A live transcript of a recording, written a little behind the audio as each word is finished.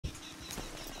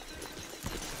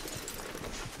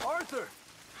Arthur!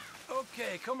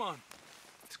 Okay, come on.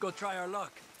 Let's go try our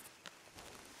luck.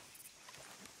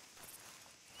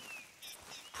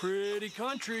 Pretty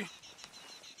country.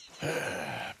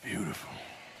 Beautiful.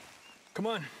 Come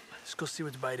on, let's go see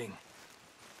what's biting.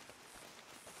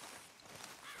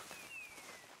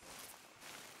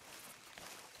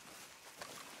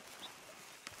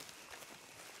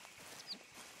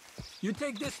 You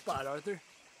take this spot, Arthur.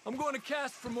 I'm going to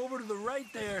cast from over to the right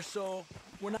there, so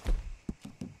we're not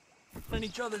in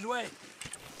each other's way.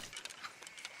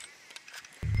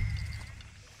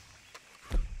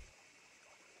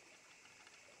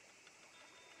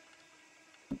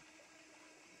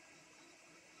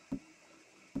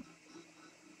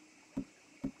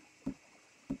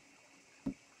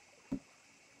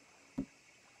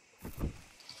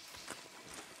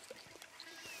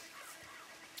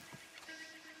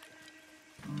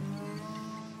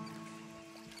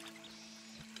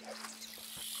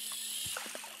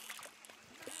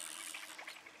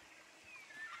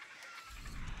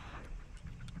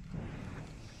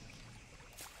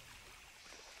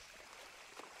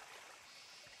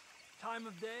 Time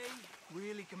of day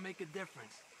really can make a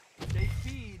difference. They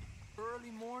feed early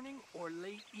morning or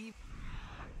late evening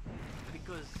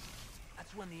because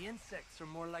that's when the insects are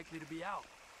more likely to be out.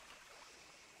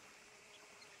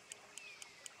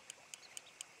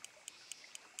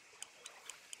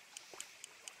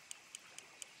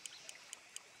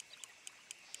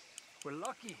 We're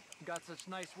lucky we got such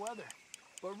nice weather,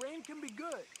 but rain can be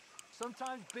good.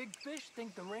 Sometimes big fish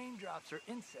think the raindrops are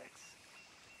insects.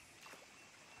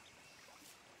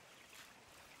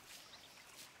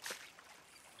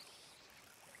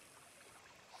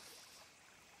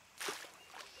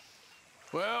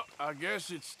 Well, I guess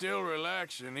it's still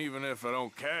relaxing even if I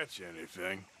don't catch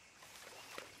anything.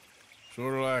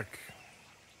 Sort of like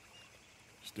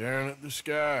staring at the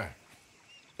sky.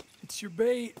 It's your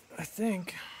bait, I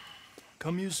think.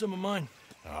 Come use some of mine.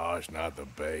 Oh, it's not the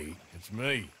bait. It's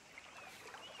me.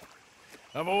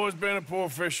 I've always been a poor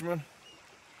fisherman.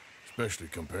 Especially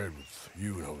compared with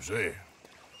you and Jose.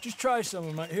 Just try some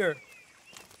of mine. Here.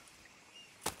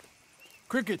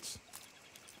 Crickets.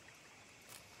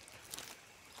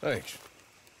 Thanks.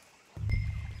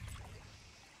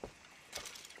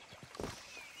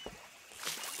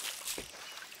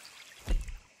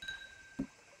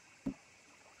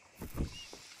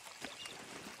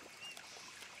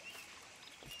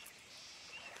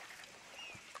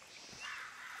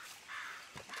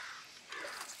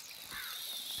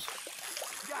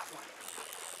 Got one.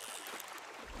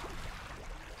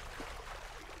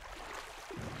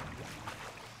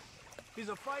 He's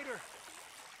a fighter.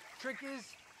 Trick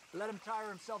is, let him tire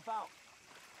himself out.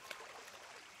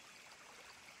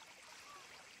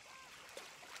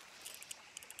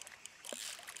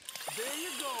 There you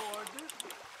go, Arthur.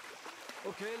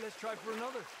 Okay, let's try for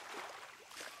another.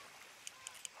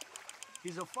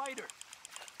 He's a fighter.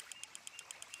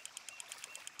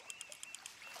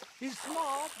 He's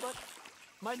small, but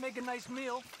might make a nice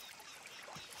meal.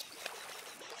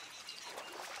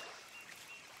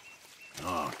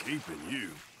 Oh, keeping you.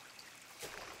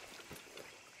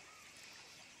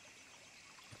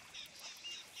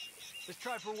 Let's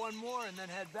try for one more and then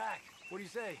head back. What do you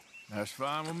say? That's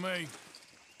fine with me.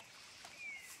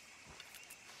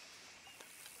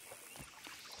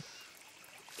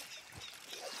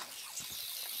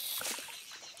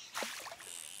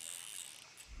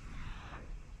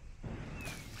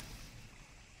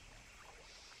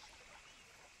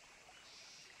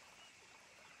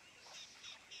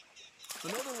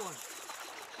 Another one.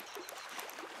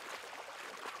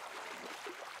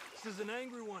 This is an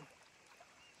angry one.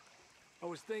 I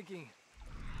was thinking,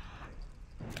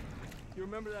 you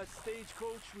remember that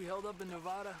stagecoach we held up in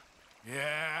Nevada?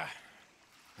 Yeah.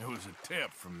 It was a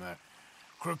tip from that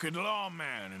crooked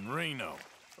lawman in Reno.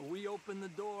 We opened the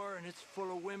door and it's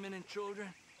full of women and children.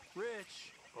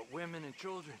 Rich, but women and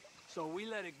children. So we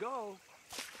let it go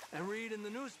and read in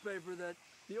the newspaper that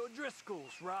the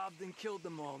O'Driscolls robbed and killed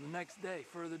them all the next day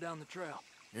further down the trail.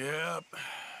 Yep.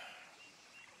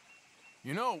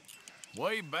 You know,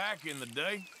 way back in the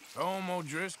day, Tom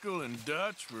O'Driscoll and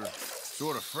Dutch were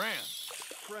sort of friends.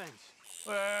 Friends.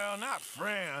 Well, not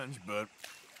friends, but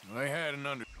they had an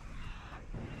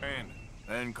understanding.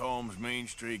 Then Combs' mean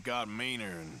streak got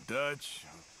meaner, and Dutch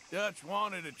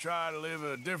wanted to try to live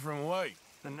a different way.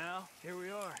 And now, here we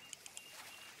are.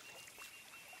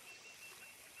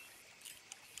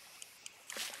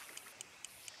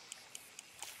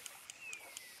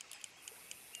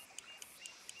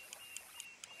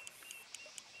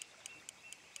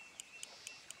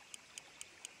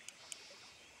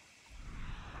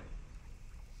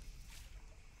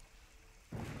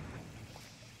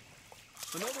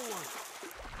 Another one.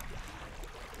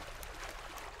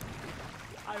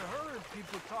 I heard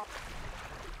people talk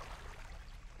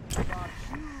about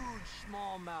huge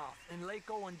smallmouth in Lake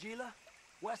Owanjila,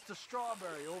 west of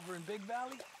Strawberry, over in Big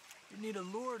Valley. You need a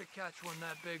lure to catch one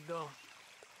that big, though.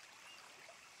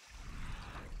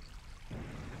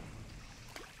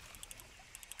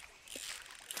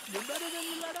 You're better than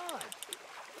you let on.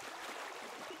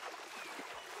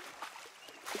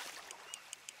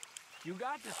 You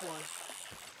got this one.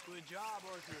 Good job,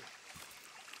 Arthur.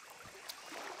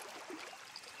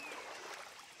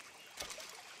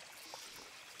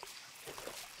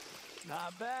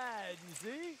 Not bad, you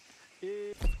see?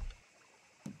 It's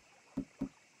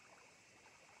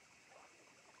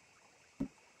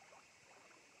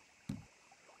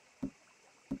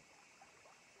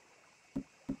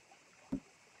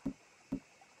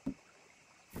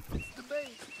the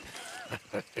bait.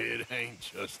 It ain't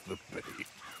just the bait.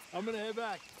 I'm gonna head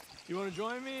back. You wanna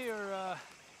join me, or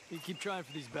you keep trying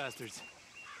for these bastards?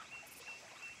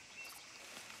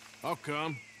 I'll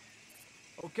come.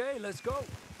 Okay, let's go.